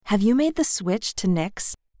Have you made the switch to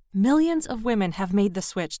Knix? Millions of women have made the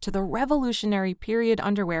switch to the revolutionary period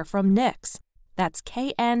underwear from Knix. That's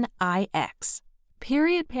Knix.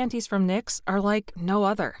 Period panties from Knix are like no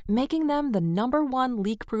other, making them the #1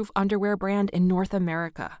 leak-proof underwear brand in North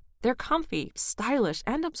America. They're comfy, stylish,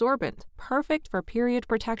 and absorbent, perfect for period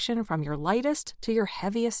protection from your lightest to your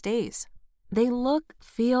heaviest days. They look,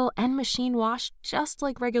 feel, and machine wash just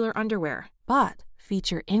like regular underwear, but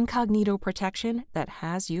feature incognito protection that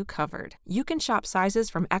has you covered. You can shop sizes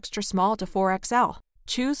from extra small to 4XL.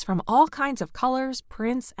 Choose from all kinds of colors,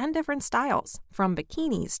 prints, and different styles, from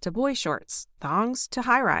bikinis to boy shorts, thongs to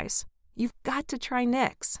high-rise. You've got to try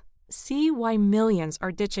Knix. See why millions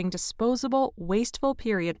are ditching disposable, wasteful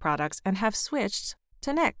period products and have switched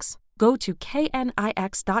to Knix. Go to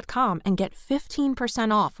knix.com and get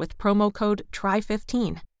 15% off with promo code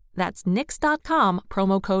TRY15. That's knix.com,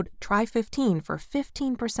 promo code TRY15 for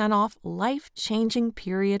 15% off life-changing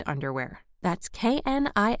period underwear. That's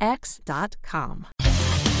knix.com.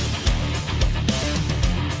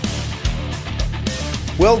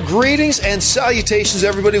 Well, greetings and salutations,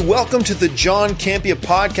 everybody. Welcome to the John Campea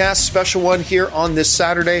Podcast, special one here on this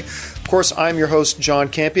Saturday. Of course, I'm your host, John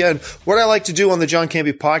Campea, and what I like to do on the John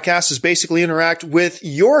Campea Podcast is basically interact with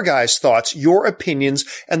your guys' thoughts, your opinions,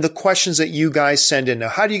 and the questions that you guys send in. Now,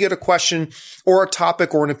 how do you get a question or a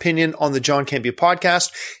topic or an opinion on the John Campea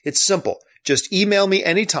Podcast? It's simple. Just email me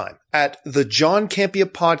anytime at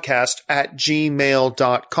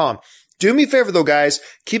thejohncampeapodcast@gmail.com. Do me a favor though, guys.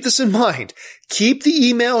 Keep this in mind. Keep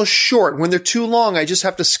the emails short. When they're too long, I just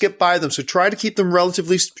have to skip by them. So try to keep them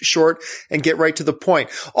relatively short and get right to the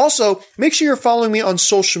point. Also, make sure you're following me on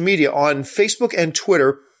social media on Facebook and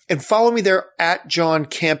Twitter. And follow me there at John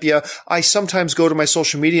Campea. I sometimes go to my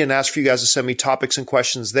social media and ask for you guys to send me topics and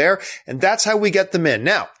questions there. And that's how we get them in.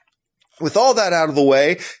 Now, with all that out of the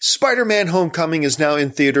way, Spider-Man Homecoming is now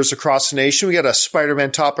in theaters across the nation. We got a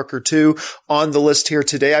Spider-Man topic or two on the list here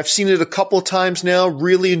today. I've seen it a couple of times now.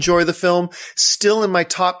 Really enjoy the film. Still in my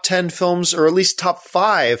top 10 films, or at least top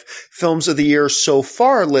 5 films of the year so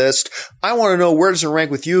far list. I want to know, where does it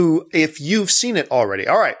rank with you if you've seen it already?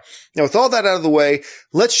 All right. Now, with all that out of the way,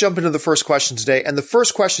 let's jump into the first question today. And the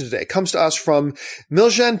first question today comes to us from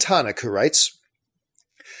Miljan Tanić, who writes,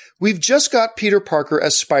 "We've just got Peter Parker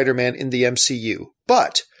as Spider-Man in the MCU,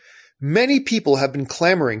 but many people have been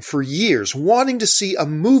clamoring for years wanting to see a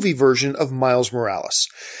movie version of Miles Morales.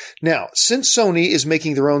 Now, since Sony is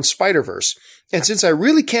making their own Spider-Verse, and since I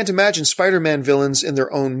really can't imagine Spider-Man villains in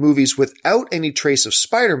their own movies without any trace of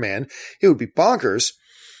Spider-Man, it would be bonkers,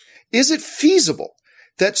 is it feasible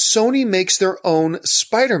that Sony makes their own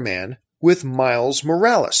Spider-Man with Miles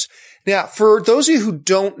Morales?" Now, for those of you who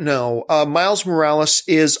don't know, Miles Morales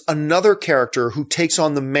is another character who takes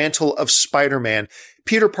on the mantle of Spider-Man.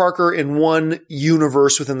 Peter Parker in one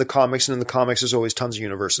universe within the comics, and in the comics there's always tons of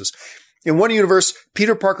universes. In one universe,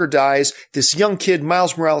 Peter Parker dies. This young kid,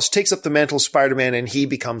 Miles Morales, takes up the mantle of Spider-Man, and he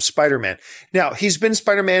becomes Spider-Man. Now, he's been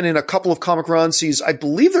Spider-Man in a couple of comic runs. I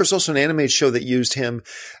believe there's also an animated show that used him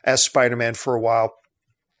as Spider-Man for a while.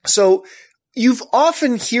 So, you've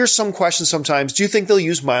often hear some questions sometimes, do you think they'll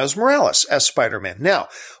use Miles Morales as Spider-Man? Now,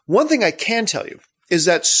 one thing I can tell you is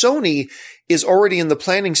that Sony is already in the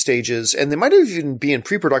planning stages, and they might even be in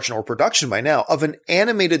pre-production or production by now, of an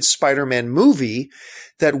animated Spider-Man movie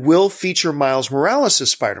that will feature Miles Morales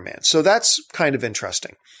as Spider-Man. So that's kind of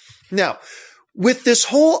interesting. Now, with this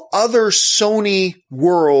whole other Sony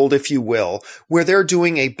world, if you will, where they're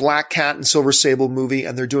doing a Black Cat and Silver Sable movie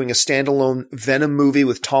and they're doing a standalone Venom movie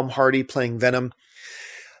with Tom Hardy playing Venom,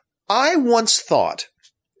 I once thought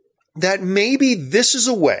that maybe this is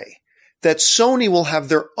a way that Sony will have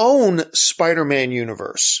their own Spider-Man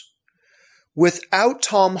universe without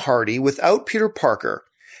Tom Hardy, without Peter Parker,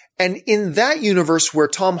 and in that universe where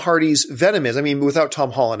Tom Hardy's Venom is, without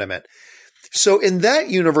Tom Holland, I meant. So in that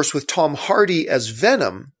universe with Tom Hardy as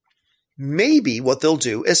Venom, maybe what they'll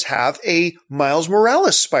do is have a Miles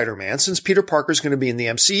Morales Spider-Man, since Peter Parker's going to be in the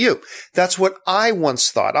MCU. That's what I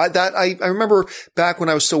once thought. I remember back when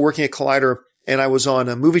I was still working at Collider and I was on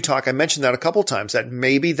a Movie Talk, I mentioned that a couple times, that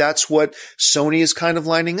maybe that's what Sony is kind of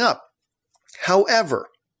lining up. However,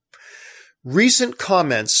 recent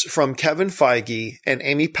comments from Kevin Feige and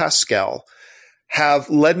Amy Pascal have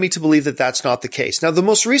led me to believe that that's not the case. Now, the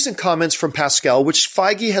most recent comments from Pascal, which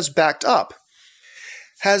Feige has backed up,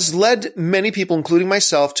 has led many people, including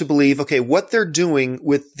myself, to believe, okay, what they're doing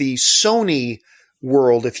with the Sony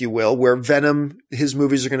world, if you will, where Venom, his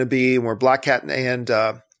movies are going to be, and where Black Cat and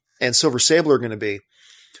Silver Sable are going to be,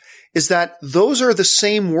 is that those are the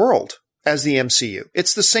same world as the MCU.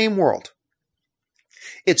 It's the same world.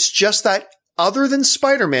 It's just that other than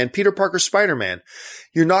Spider-Man, Peter Parker Spider-Man,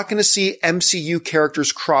 you're not going to see MCU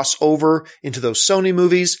characters cross over into those Sony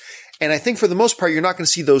movies. And I think for the most part, you're not going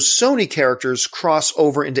to see those Sony characters cross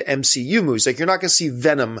over into MCU movies. Like, you're not going to see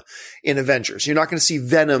Venom in Avengers. You're not going to see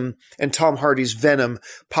Venom and Tom Hardy's Venom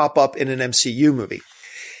pop up in an MCU movie.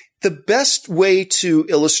 The best way to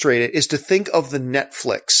illustrate it is to think of the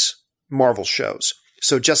Netflix Marvel shows.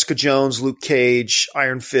 So Jessica Jones, Luke Cage,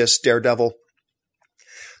 Iron Fist, Daredevil.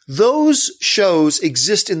 Those shows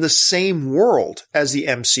exist in the same world as the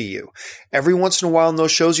MCU. Every once in a while in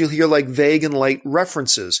those shows, you'll hear like vague and light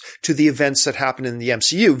references to the events that happen in the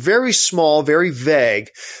MCU. Very small, very vague,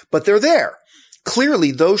 but they're there.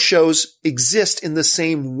 Clearly, those shows exist in the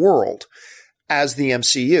same world as the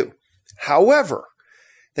MCU. However,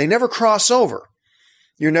 they never cross over.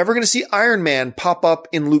 You're never going to see Iron Man pop up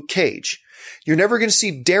in Luke Cage. You're never going to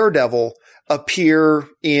see Daredevil appear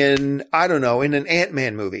in, I don't know, in an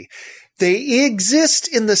Ant-Man movie. They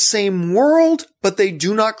exist in the same world, but they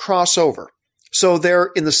do not cross over. So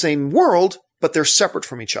they're in the same world, but they're separate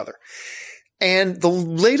from each other. And the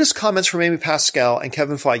latest comments from Amy Pascal and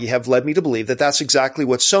Kevin Feige have led me to believe that that's exactly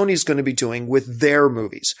what Sony's going to be doing with their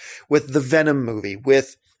movies, with the Venom movie,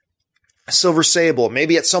 with Silver Sable,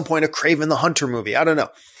 maybe at some point a Kraven the Hunter movie. I don't know.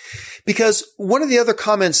 Because one of the other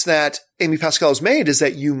comments that Amy Pascal has made is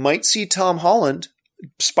that you might see Tom Holland,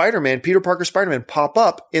 Spider-Man, Peter Parker Spider-Man, pop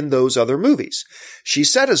up in those other movies. She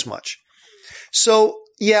said as much. So,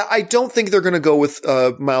 yeah, I don't think they're going to go with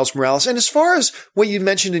Miles Morales. And as far as what you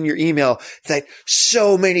mentioned in your email, that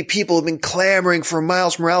so many people have been clamoring for a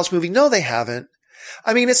Miles Morales movie. No, they haven't.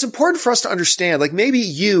 I mean, it's important for us to understand, like maybe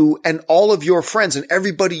you and all of your friends and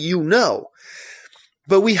everybody you know.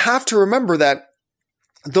 But we have to remember that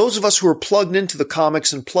those of us who are plugged into the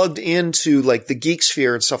comics and plugged into like the geek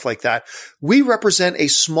sphere and stuff like that, we represent a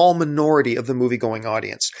small minority of the movie-going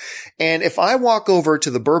audience. And if I walk over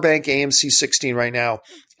to the Burbank AMC 16 right now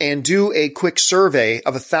and do a quick survey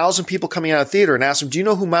of 1,000 people coming out of theater and ask them, do you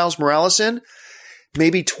know who Miles Morales is?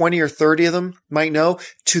 Maybe 20 or 30 of them might know.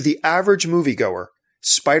 To the average moviegoer,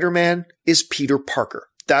 Spider-Man is Peter Parker.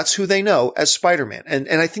 That's who they know as Spider-Man. And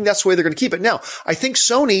I think that's the way they're going to keep it. Now, I think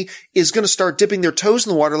Sony is going to start dipping their toes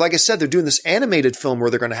in the water. Like I said, they're doing this animated film where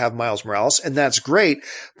they're going to have Miles Morales, and that's great.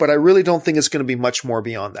 But I really don't think it's going to be much more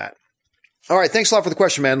beyond that. All right. Thanks a lot for the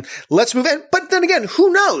question, man. Let's move in. But then again,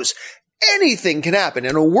 who knows? Anything can happen.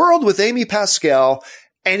 In a world with Amy Pascal,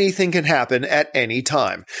 anything can happen at any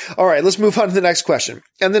time. All right, let's move on to the next question.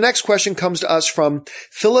 And the next question comes to us from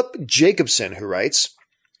Philip Jacobsen, who writes,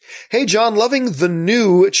 "Hey, John, loving the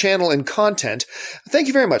new channel and content." Thank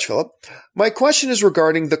you very much, Philip. My question is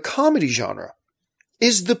regarding the comedy genre.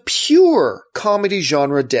 Is the pure comedy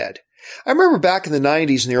genre dead? I remember back in the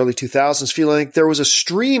 90s and the early 2000s feeling like there was a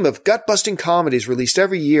stream of gut-busting comedies released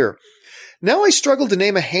every year. Now I struggle to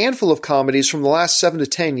name a handful of comedies from the last 7 to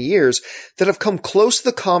 10 years that have come close to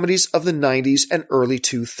the comedies of the 90s and early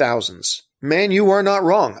 2000s. Man, you are not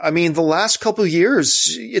wrong. I mean, the last couple of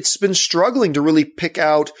years, it's been struggling to really pick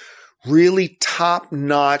out really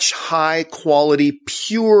top-notch, high-quality,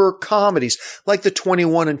 pure comedies like the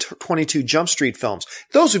 21 and 22 Jump Street films.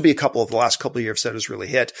 Those would be a couple of the last couple of years that has really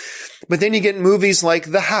hit. But then you get movies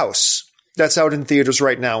like The House. That's out in theaters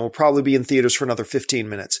right now. Will probably be in theaters for another 15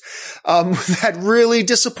 minutes. That really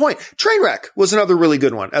disappoint. Trainwreck was another really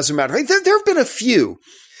good one, as a matter of fact. There have been a few,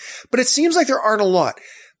 but it seems like there aren't a lot.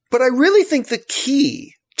 But I really think the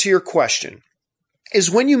key to your question is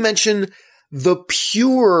when you mention the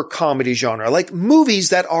pure comedy genre, like movies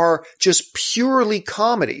that are just purely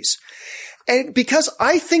comedies. And because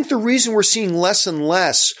I think the reason we're seeing less and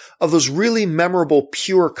less of those really memorable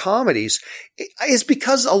pure comedies is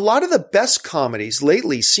because a lot of the best comedies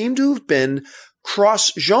lately seem to have been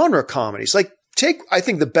cross-genre comedies. Like I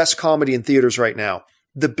think the best comedy in theaters right now,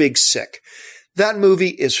 The Big Sick. That movie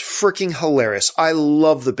is freaking hilarious. I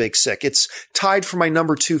love The Big Sick. It's tied for my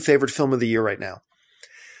number 2 favorite film of the year right now.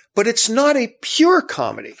 But it's not a pure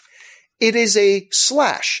comedy. It is a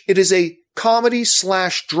slash. It is a comedy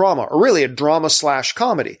 / drama, or really a drama /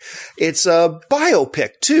 comedy. It's a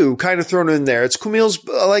biopic too, kind of thrown in there. It's Kumail's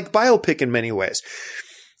like biopic in many ways.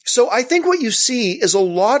 So I think what you see is a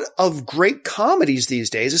lot of great comedies these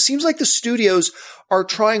days. It seems like the studios are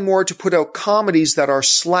trying more to put out comedies that are /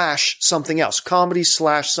 something else, comedy /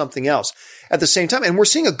 something else at the same time. And we're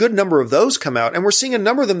seeing a good number of those come out, and we're seeing a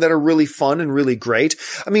number of them that are really fun and really great.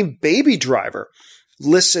 I mean, Baby Driver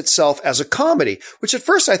lists itself as a comedy, which at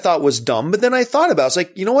first I thought was dumb, but then I thought about it. It's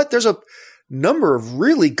like, you know what? There's a number of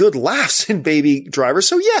really good laughs in Baby Driver.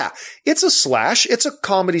 So yeah, it's a slash. It's a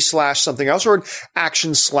comedy slash something else, or an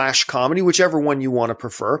action slash comedy, whichever one you want to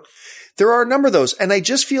prefer. There are a number of those. And I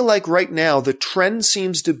just feel like right now the trend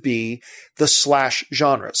seems to be the slash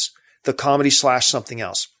genres, the comedy slash something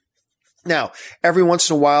else. Now, every once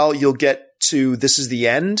in a while you'll get to This Is the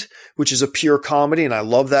End, which is a pure comedy, and I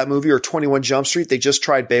love that movie, or 21 Jump Street. They just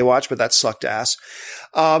tried Baywatch, but that sucked ass.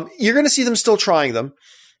 You're going to see them still trying them.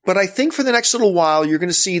 But I think for the next little while, you're going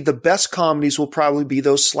to see the best comedies will probably be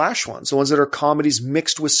those slash ones, the ones that are comedies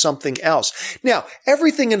mixed with something else. Now,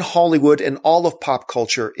 everything in Hollywood and all of pop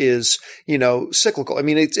culture is, cyclical. I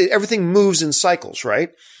mean, everything moves in cycles, right?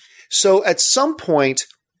 So at some point,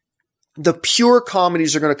 the pure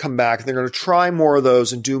comedies are going to come back. They're going to try more of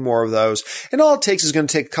those and do more of those. And all it takes is going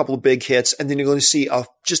to take a couple of big hits, and then you're going to see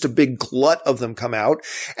just a big glut of them come out.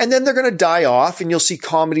 And then they're going to die off, and you'll see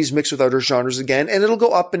comedies mixed with other genres again, and it'll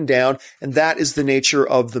go up and down. And that is the nature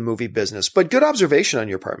of the movie business. But good observation on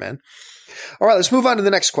your part, man. All right, let's move on to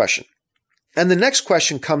the next question. And the next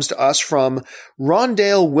question comes to us from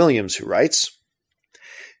Rondale Williams, who writes,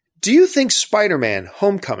 do you think Spider-Man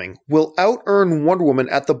Homecoming will out-earn Wonder Woman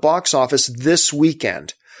at the box office this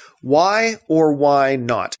weekend? Why or why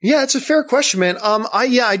not? Yeah, it's a fair question, man.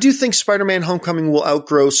 I do think Spider-Man Homecoming will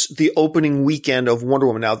outgross the opening weekend of Wonder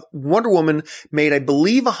Woman. Now, Wonder Woman made, I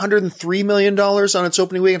believe, $103 million on its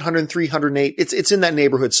opening weekend, 103, 108. It's in that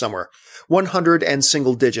neighborhood somewhere. 100 and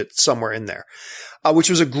single digit somewhere in there.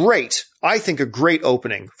 Which was a great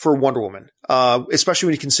opening for Wonder Woman, especially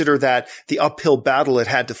when you consider that the uphill battle it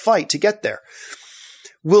had to fight to get there.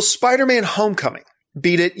 Will Spider-Man Homecoming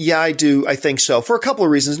beat it? Yeah, I do. I think so, for a couple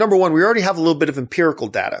of reasons. Number one, we already have a little bit of empirical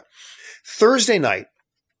data. Thursday night,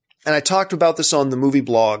 and I talked about this on the movie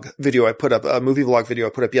blog video I put up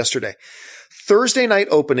yesterday. Thursday night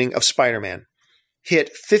opening of Spider-Man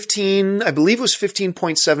hit I believe it was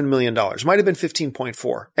 $15.7 million. Might have been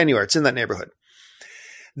 15.4. Anyway, it's in that neighborhood.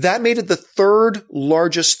 That made it the third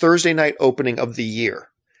largest Thursday night opening of the year.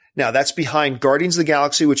 Now, that's behind Guardians of the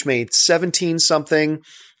Galaxy, which made 17 something,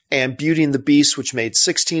 and Beauty and the Beast, which made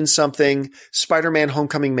 16 something. Spider-Man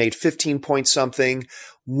Homecoming made 15 point something.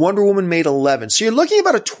 Wonder Woman made 11. So you're looking at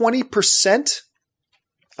about a 20%,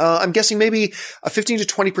 I'm guessing maybe a 15 to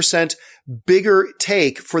 20% bigger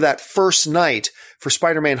take for that first night for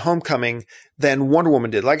Spider-Man Homecoming than Wonder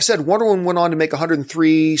Woman did. Like I said, Wonder Woman went on to make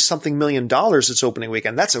 $103 something million its opening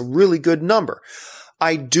weekend. That's a really good number.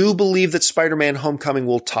 I do believe that Spider-Man Homecoming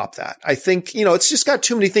will top that. I think, it's just got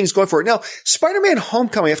too many things going for it. Now, Spider-Man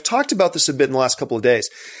Homecoming, I've talked about this a bit in the last couple of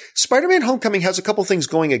days. Spider-Man Homecoming has a couple of things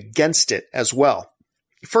going against it as well.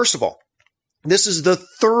 First of all, this is the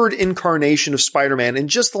third incarnation of Spider-Man in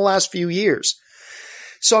just the last few years.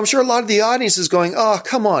 So I'm sure a lot of the audience is going, oh,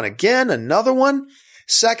 come on, again, another one?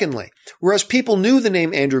 Secondly, whereas people knew the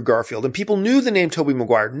name Andrew Garfield and people knew the name Tobey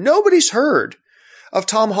Maguire, nobody's heard of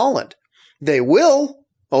Tom Holland. They will.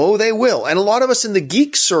 Oh, they will. And a lot of us in the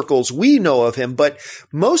geek circles, we know of him, but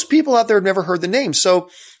most people out there have never heard the name. So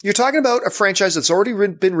you're talking about a franchise that's already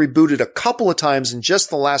been rebooted a couple of times in just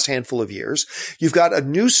the last handful of years. You've got a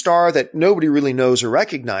new star that nobody really knows or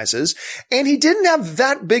recognizes, and he didn't have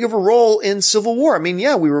that big of a role in Civil War. I mean,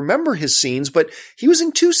 yeah, we remember his scenes, but he was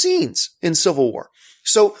in 2 scenes in Civil War.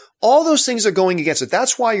 So all those things are going against it.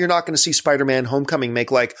 That's why you're not going to see Spider-Man Homecoming make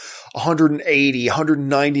like $180,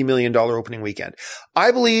 $190 million opening weekend. I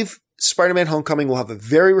believe Spider-Man Homecoming will have a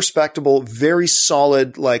very respectable, very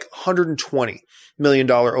solid, like $120 million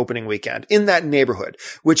opening weekend in that neighborhood,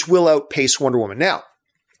 which will outpace Wonder Woman. Now,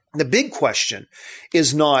 the big question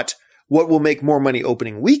is not what will make more money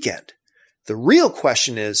opening weekend. The real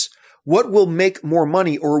question is, what will make more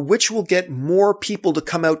money, or which will get more people to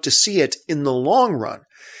come out to see it in the long run?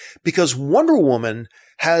 Because Wonder Woman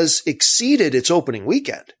has exceeded its opening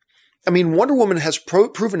weekend. I mean, Wonder Woman has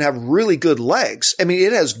proven to have really good legs. I mean,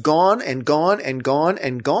 it has gone and gone and gone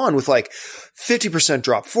and gone with like 50%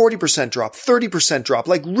 drop, 40% drop, 30% drop,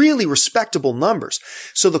 like really respectable numbers.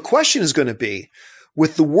 So the question is going to be,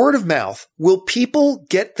 with the word of mouth, will people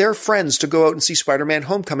get their friends to go out and see Spider-Man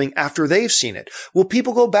Homecoming after they've seen it? Will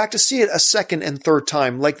people go back to see it a second and third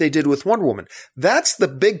time like they did with Wonder Woman? That's the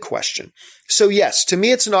big question. So yes, to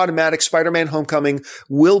me, it's an automatic. Spider-Man Homecoming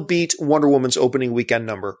will beat Wonder Woman's opening weekend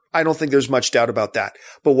number. I don't think there's much doubt about that.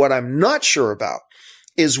 But what I'm not sure about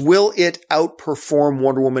is, will it outperform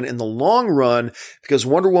Wonder Woman in the long run? Because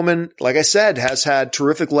Wonder Woman, like I said, has had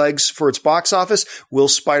terrific legs for its box office. Will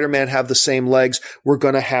Spider-Man have the same legs? We're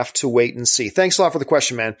going to have to wait and see. Thanks a lot for the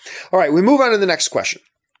question, man. All right, we move on to the next question.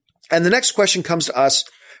 And the next question comes to us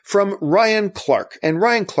from Ryan Clarke. And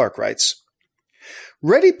Ryan Clarke writes,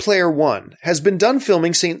 Ready Player One has been done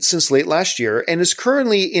filming since late last year and is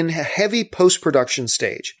currently in a heavy post-production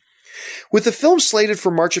stage. With the film slated for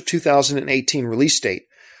March of 2018 release date,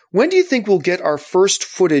 when do you think we'll get our first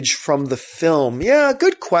footage from the film? Yeah,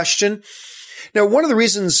 good question. Now, one of the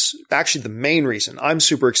reasons, actually the main reason I'm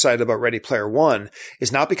super excited about Ready Player One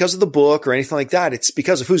is not because of the book or anything like that. It's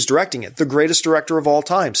because of who's directing it. The greatest director of all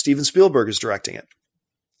time, Steven Spielberg, is directing it.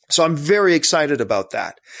 So I'm very excited about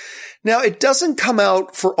that. Now, it doesn't come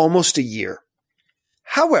out for almost a year.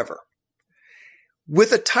 However,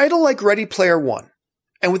 with a title like Ready Player One,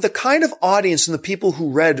 and with the kind of audience and the people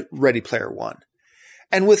who read Ready Player One,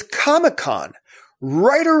 and with Comic-Con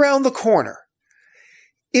right around the corner,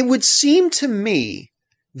 it would seem to me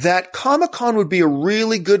that Comic-Con would be a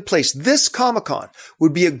really good place. This Comic-Con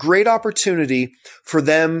would be a great opportunity for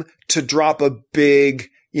them to drop a big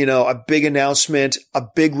announcement, a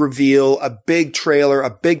big reveal, a big trailer, a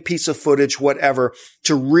big piece of footage, whatever,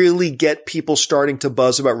 to really get people starting to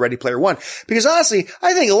buzz about Ready Player One. Because honestly,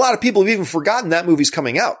 I think a lot of people have even forgotten that movie's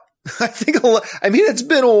coming out. It's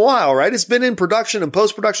been a while, right? It's been in production and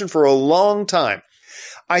post-production for a long time.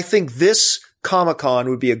 I think this Comic-Con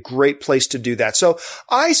would be a great place to do that. So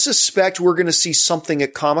I suspect we're going to see something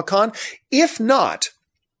at Comic-Con. If not,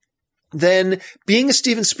 then being a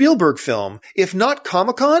Steven Spielberg film, if not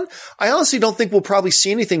Comic-Con, I honestly don't think we'll probably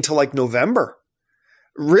see anything till like November.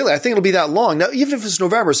 Really, I think it'll be that long. Now, even if it's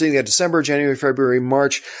November, so you got December, January, February,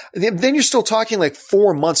 March, then you're still talking like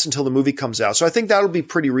 4 months until the movie comes out. So I think that'll be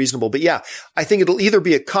pretty reasonable. But yeah, I think it'll either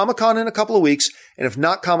be at Comic-Con in a couple of weeks, and if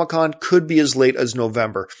not Comic-Con, could be as late as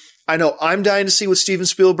November. I know I'm dying to see what Steven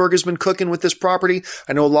Spielberg has been cooking with this property.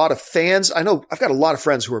 I know a lot of fans. I've got a lot of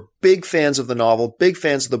friends who are big fans of the novel, big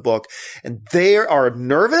fans of the book, and they are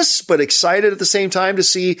nervous but excited at the same time to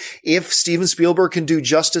see if Steven Spielberg can do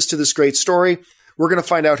justice to this great story. We're going to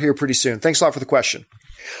find out here pretty soon. Thanks a lot for the question.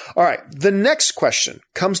 All right. The next question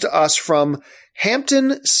comes to us from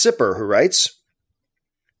Hampton Sipper, who writes,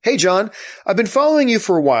 "Hey, John, I've been following you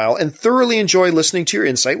for a while and thoroughly enjoy listening to your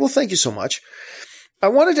insight." Well, thank you so much. "I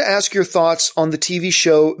wanted to ask your thoughts on the TV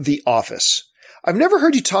show The Office. I've never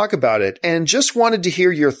heard you talk about it and just wanted to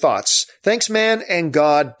hear your thoughts. Thanks, man, and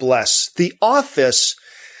God bless." The Office,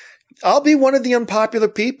 I'll be one of the unpopular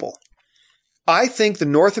people. I think the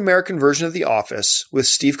North American version of The Office with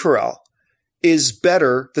Steve Carell is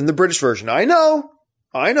better than the British version. I know.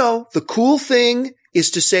 The cool thing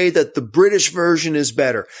is to say that the British version is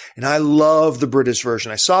better. And I love the British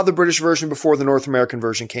version. I saw the British version before the North American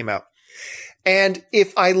version came out. And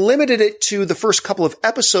if I limited it to the first couple of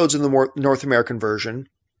episodes in the North American version,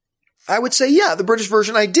 I would say, yeah, the British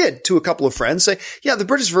version, I did to a couple of friends say, yeah, the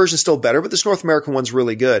British version is still better, but this North American one's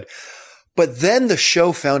really good. But then the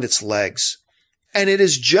show found its legs. And it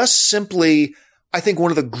is just simply, I think,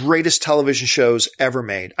 one of the greatest television shows ever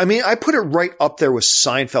made. I mean, I put it right up there with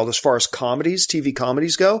Seinfeld as far as comedies, TV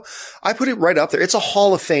comedies go. I put it right up there. It's a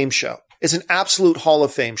Hall of Fame show. It's an absolute Hall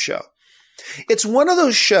of Fame show. It's one of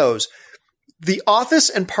those shows. The Office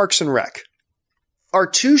and Parks and Rec are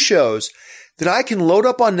two shows that I can load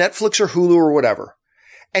up on Netflix or Hulu or whatever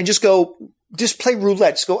and just play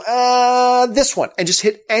roulette. Just go, this one, and just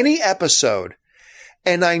hit any episode.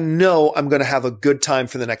 And I know I'm going to have a good time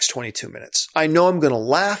for the next 22 minutes. I know I'm going to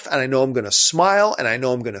laugh, and I know I'm going to smile, and I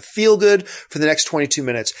know I'm going to feel good for the next 22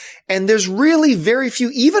 minutes. And there's really very few,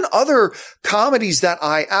 even other comedies that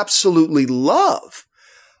I absolutely love,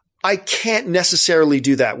 I can't necessarily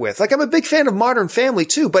do that with. Like, I'm a big fan of Modern Family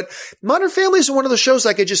too, but Modern Family is one of those shows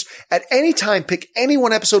I could just at any time pick any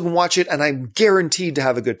one episode and watch it, and I'm guaranteed to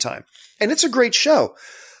have a good time. And it's a great show.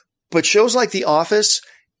 But shows like The Office,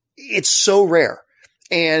 it's so rare.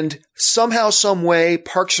 And somehow, some way,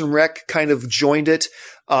 Parks and Rec kind of joined it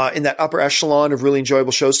in that upper echelon of really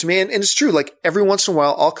enjoyable shows to me. And it's true, like every once in a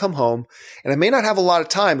while, I'll come home and I may not have a lot of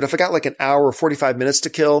time, but if I got like an hour or 45 minutes to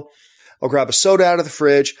kill, I'll grab a soda out of the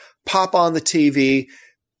fridge, pop on the TV,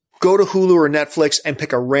 go to Hulu or Netflix and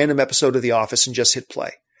pick a random episode of The Office and just hit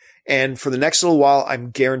play. And for the next little while, I'm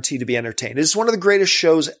guaranteed to be entertained. It's one of the greatest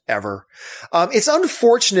shows ever. It's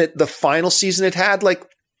unfortunate the final season it had, like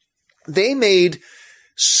they made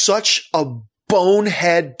such a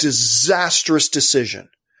bonehead, disastrous decision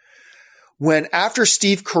when after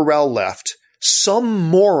Steve Carell left, some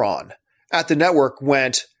moron at the network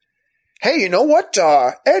went, "Hey, you know what?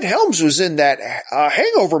 Ed Helms was in that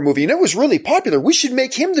Hangover movie and it was really popular. We should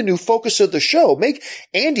make him the new focus of the show. Make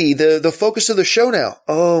Andy the focus of the show now."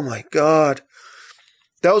 Oh my God.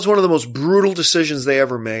 That was one of the most brutal decisions they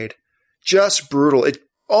ever made. Just brutal. It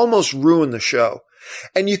almost ruined the show.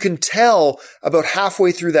 And you can tell about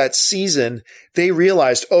halfway through that season, they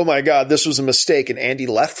realized, oh my God, this was a mistake. And Andy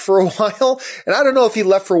left for a while. And I don't know if he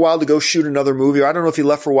left for a while to go shoot another movie, or I don't know if he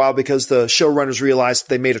left for a while because the showrunners realized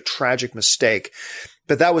they made a tragic mistake.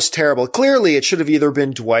 But that was terrible. Clearly, it should have either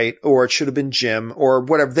been Dwight or it should have been Jim or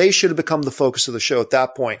whatever. They should have become the focus of the show at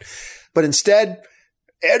that point. But instead,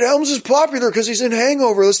 Ed Helms is popular because he's in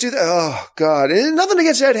Hangover. Let's do that. Oh, God. And nothing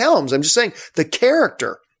against Ed Helms. I'm just saying the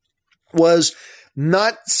character was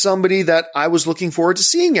not somebody that I was looking forward to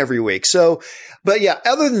seeing every week. So, but yeah,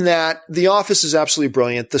 other than that, The Office is absolutely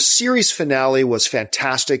brilliant. The series finale was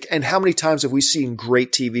fantastic. And how many times have we seen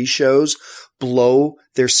great TV shows blow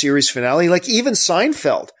their series finale? Like even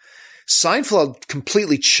Seinfeld. Seinfeld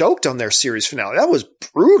completely choked on their series finale. That was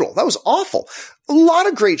brutal. That was awful. A lot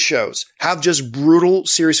of great shows have just brutal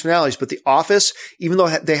series finales, but The Office, even though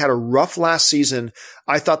they had a rough last season,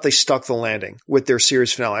 I thought they stuck the landing with their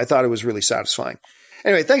series finale. I thought it was really satisfying.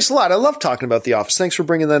 Anyway, thanks a lot. I love talking about The Office. Thanks for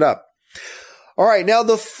bringing that up. All right. Now,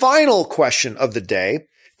 the final question of the day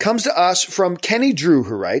comes to us from Kenny Drew,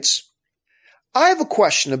 who writes, I have a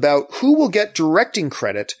question about who will get directing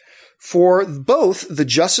credit for both the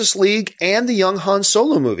Justice League and the Young Han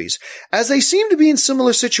Solo movies, as they seem to be in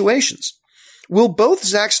similar situations. Will both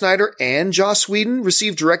Zack Snyder and Joss Whedon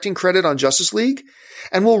receive directing credit on Justice League?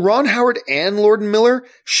 And will Ron Howard and Lord and Miller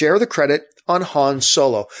share the credit on Han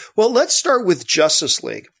Solo? Well, let's start with Justice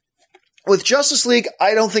League. With Justice League,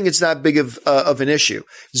 I don't think it's that big of an issue.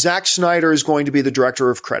 Zack Snyder is going to be the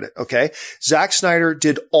director of credit, okay? Zack Snyder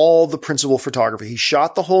did all the principal photography. He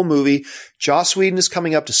shot the whole movie. Joss Whedon is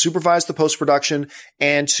coming up to supervise the post-production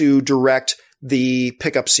and to direct the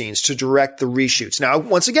pickup scenes, to direct the reshoots. Now,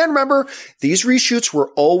 once again, remember, these reshoots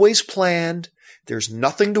were always planned. There's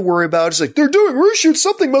nothing to worry about. It's like, they're doing reshoots.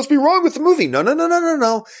 Something must be wrong with the movie.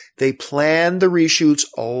 No. They planned the reshoots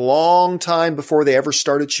a long time before they ever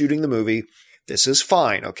started shooting the movie. This is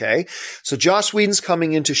fine, okay? So Joss Whedon's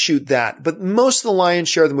coming in to shoot that, but most of the lion's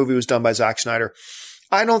share of the movie was done by Zack Snyder.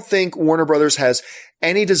 I don't think Warner Brothers has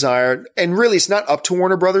any desire, and really it's not up to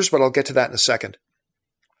Warner Brothers, but I'll get to that in a second.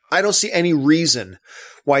 I don't see any reason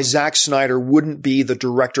why Zack Snyder wouldn't be the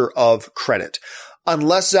director of credit.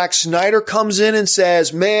 Unless Zack Snyder comes in and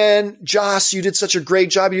says, man, Joss, you did such a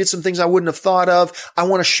great job. You did some things I wouldn't have thought of. I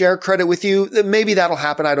want to share credit with you. Maybe that'll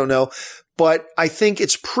happen. I don't know. But I think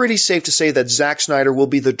it's pretty safe to say that Zack Snyder will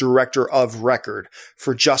be the director of record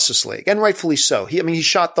for Justice League. And rightfully so. He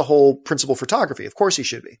shot the whole principal photography. Of course he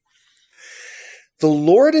should be. The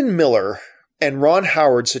Lord and Miller and Ron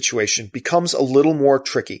Howard situation becomes a little more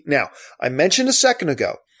tricky. Now, I mentioned a second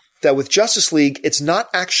ago that with Justice League, it's not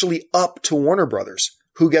actually up to Warner Brothers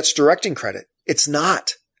who gets directing credit. It's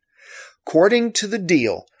not. According to the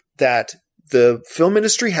deal that the film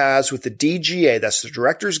industry has with the DGA, that's the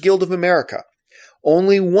Directors Guild of America,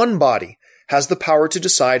 only one body has the power to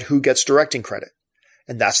decide who gets directing credit,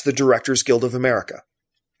 and that's the Directors Guild of America.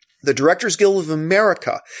 The Directors Guild of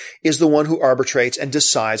America is the one who arbitrates and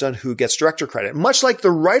decides on who gets director credit. Much like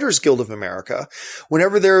the Writers Guild of America,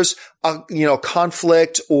 whenever there's a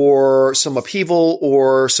conflict or some upheaval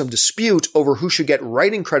or some dispute over who should get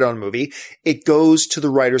writing credit on a movie, it goes to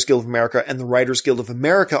the Writers Guild of America, and the Writers Guild of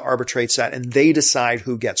America arbitrates that, and they decide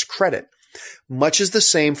who gets credit. Much is the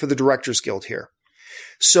same for the Directors Guild here.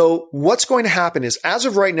 So what's going to happen is, as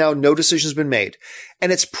of right now, no decision's been made,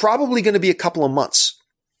 and it's probably going to be a couple of months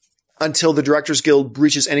until the Directors Guild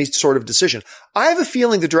reaches any sort of decision. I have a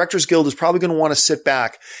feeling the Directors Guild is probably going to want to sit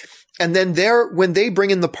back, and then when they bring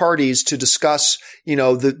in the parties to discuss,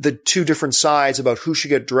 the two different sides about who should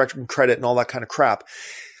get directing credit and all that kind of crap,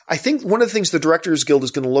 I think one of the things the Directors Guild is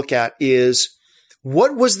going to look at is,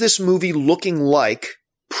 what was this movie looking like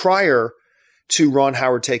prior to Ron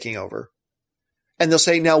Howard taking over? And they'll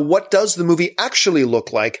say, now, what does the movie actually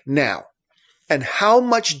look like now? And how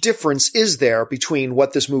much difference is there between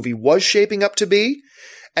what this movie was shaping up to be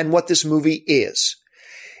and what this movie is?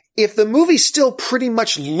 If the movie still pretty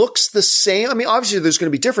much looks the same, obviously there's going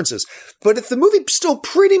to be differences, but if the movie still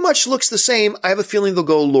pretty much looks the same, I have a feeling they'll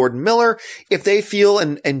go Lord and Miller. If they feel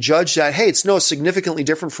and judge that, hey, it's significantly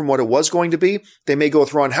different from what it was going to be, they may go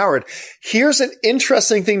with Ron Howard. Here's an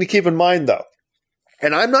interesting thing to keep in mind, though.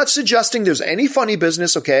 And I'm not suggesting there's any funny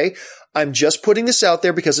business, okay? I'm just putting this out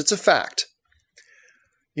there because it's a fact.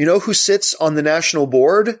 You know who sits on the national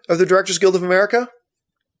board of the Directors Guild of America?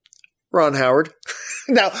 Ron Howard.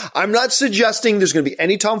 Now, I'm not suggesting there's going to be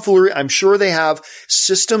any tomfoolery. I'm sure they have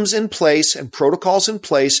systems in place and protocols in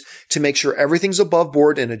place to make sure everything's above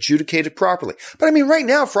board and adjudicated properly. But right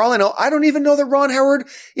now, for all I know, I don't even know that Ron Howard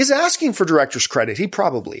is asking for director's credit. He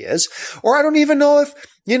probably is. Or I don't even know if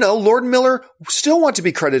Lord and Miller still want to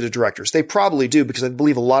be credited directors. They probably do because I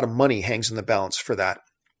believe a lot of money hangs in the balance for that.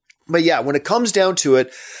 But yeah, when it comes down to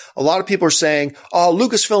it, a lot of people are saying, oh,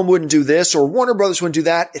 Lucasfilm wouldn't do this or Warner Brothers wouldn't do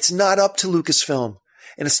that. It's not up to Lucasfilm.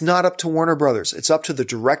 And it's not up to Warner Brothers. It's up to the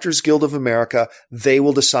Directors Guild of America. They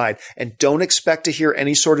will decide. And don't expect to hear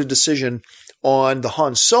any sort of decision on the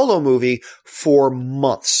Han Solo movie for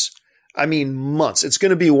months. I mean, months. It's going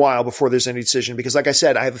to be a while before there's any decision because, like I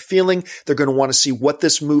said, I have a feeling they're going to want to see what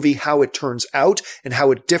this movie, how it turns out, and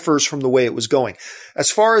how it differs from the way it was going.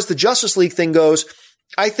 As far as the Justice League thing goes,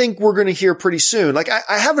 I think we're going to hear pretty soon. Like,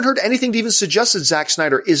 I haven't heard anything to even suggest that Zack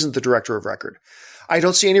Snyder isn't the director of record. I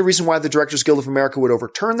don't see any reason why the Directors Guild of America would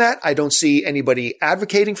overturn that. I don't see anybody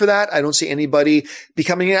advocating for that. I don't see anybody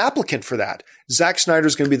becoming an applicant for that. Zack Snyder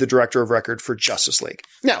is going to be the director of record for Justice League.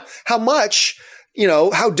 Now, how much,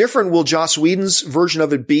 how different will Joss Whedon's version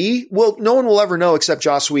of it be? Well, no one will ever know except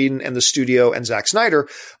Joss Whedon and the studio and Zack Snyder.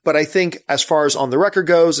 But I think as far as on the record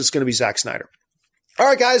goes, it's going to be Zack Snyder. All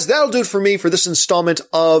right, guys, that'll do it for me for this installment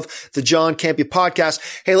of the John Campea Podcast.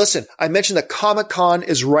 Hey, listen, I mentioned that Comic-Con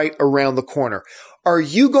is right around the corner. Are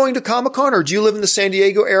you going to Comic-Con or do you live in the San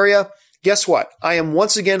Diego area? Guess what? I am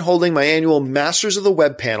once again holding my annual Masters of the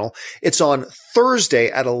Web panel. It's on Thursday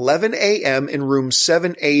at 11 a.m. in room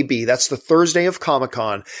 7AB. That's the Thursday of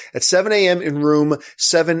Comic-Con at 7 a.m. in room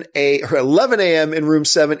 7A or 11 a.m. in room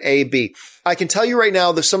 7AB. I can tell you right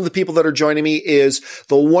now that some of the people that are joining me is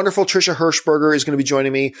the wonderful Trisha Hirschberger is going to be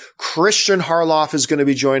joining me. Christian Harloff is going to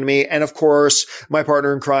be joining me. And of course, my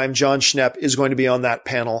partner in crime, John Schnepp, is going to be on that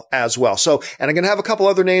panel as well. So, and I'm going to have a couple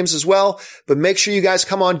other names as well, but make sure you guys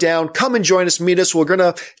come on down, come and join us, meet us. We're going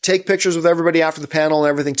to take pictures with everybody after the panel and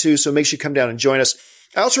everything too. So make sure you come down and join us.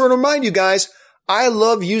 I also want to remind you guys, I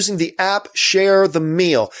love using the app Share the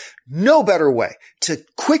Meal. No better way to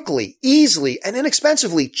quickly, easily, and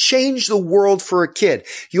inexpensively change the world for a kid.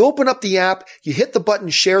 You open up the app, you hit the button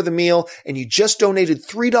Share the Meal, and you just donated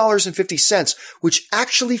 $3.50, which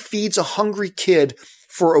actually feeds a hungry kid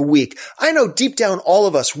for a week. I know deep down all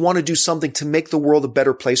of us want to do something to make the world a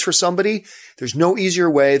better place for somebody. There's no easier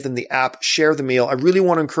way than the app Share the Meal. I really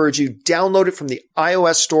want to encourage you, download it from the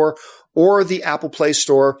iOS store or the Apple Play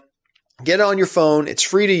Store. Get it on your phone. It's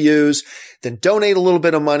free to use. Then donate a little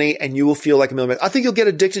bit of money and you will feel like a millionaire. I think you'll get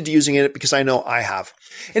addicted to using it because I know I have.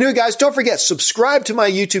 Anyway, guys, don't forget, subscribe to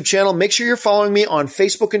my YouTube channel. Make sure you're following me on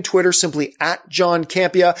Facebook and Twitter, simply @John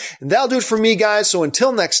Campea. And that'll do it for me, guys. So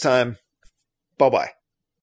until next time, bye-bye.